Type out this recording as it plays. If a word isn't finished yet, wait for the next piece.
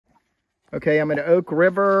Okay, I'm at Oak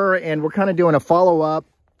River, and we're kind of doing a follow-up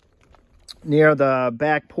near the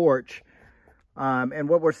back porch. And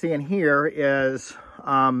what we're seeing here is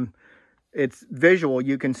it's visual.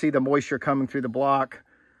 You can see the moisture coming through the block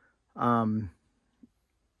in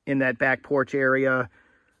that back porch area.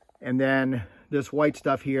 And then this white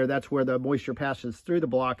stuff here, that's where the moisture passes through the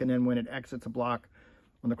block, and then when it exits the block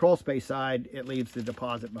on the crawl space side, it leaves the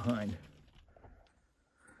deposit behind.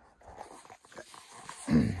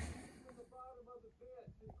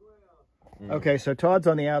 Okay, so Todd's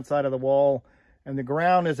on the outside of the wall, and the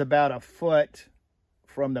ground is about a foot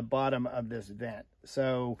from the bottom of this vent.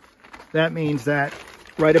 So that means that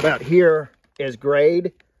right about here is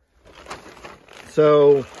grade.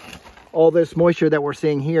 So all this moisture that we're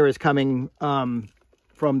seeing here is coming from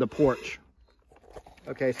the porch.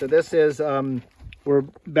 Okay, so this is, we're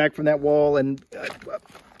back from that wall, and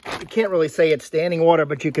you can't really say it's standing water,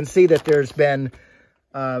 but you can see that there's been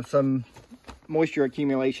some moisture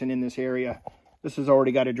accumulation in this area. This has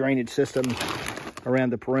already got a drainage system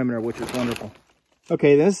around the perimeter, which is wonderful.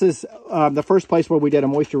 Okay, this is the first place where we did a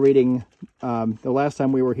moisture reading the last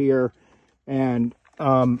time we were here, and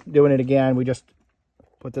doing it again, we just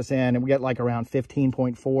put this in, and we get like around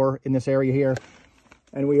 15.4 in this area here,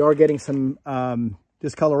 and we are getting some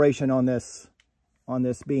discoloration on this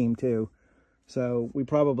beam too. So we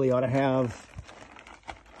probably ought to have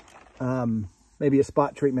maybe a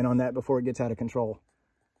spot treatment on that before it gets out of control.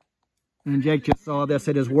 And Jake just saw this.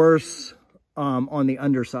 It is worse on the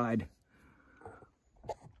underside.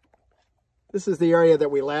 This is the area that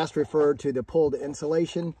we last referred to, the pulled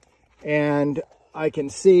insulation. And I can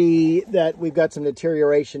see that we've got some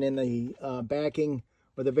deterioration in the backing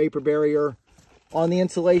or the vapor barrier on the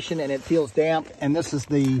insulation, and it feels damp. And this is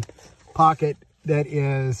the pocket that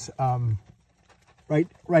is right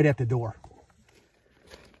at the door.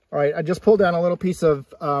 All right, I just pulled down a little piece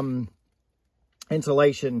of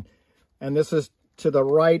insulation, and this is to the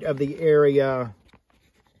right of the area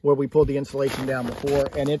where we pulled the insulation down before,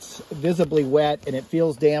 and it's visibly wet, and it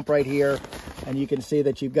feels damp right here, and you can see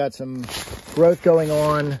that you've got some growth going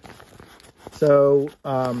on. So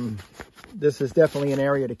this is definitely an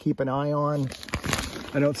area to keep an eye on.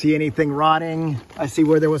 I don't see anything rotting. I see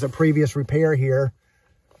where there was a previous repair here.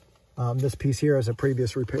 This piece here is a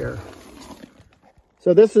previous repair.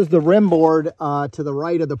 So this is the rim board to the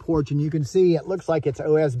right of the porch, and you can see it looks like it's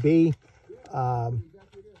OSB.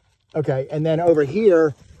 Okay, and then over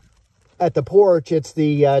here at the porch, it's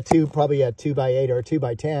the probably a 2x8 or a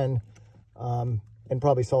 2x10, and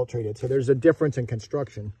probably salt treated. So there's a difference in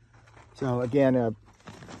construction. So again,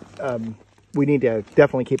 we need to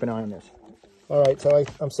definitely keep an eye on this. All right, so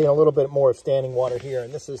I'm seeing a little bit more of standing water here,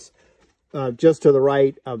 and this is just to the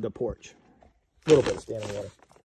right of the porch. A little bit of standing water.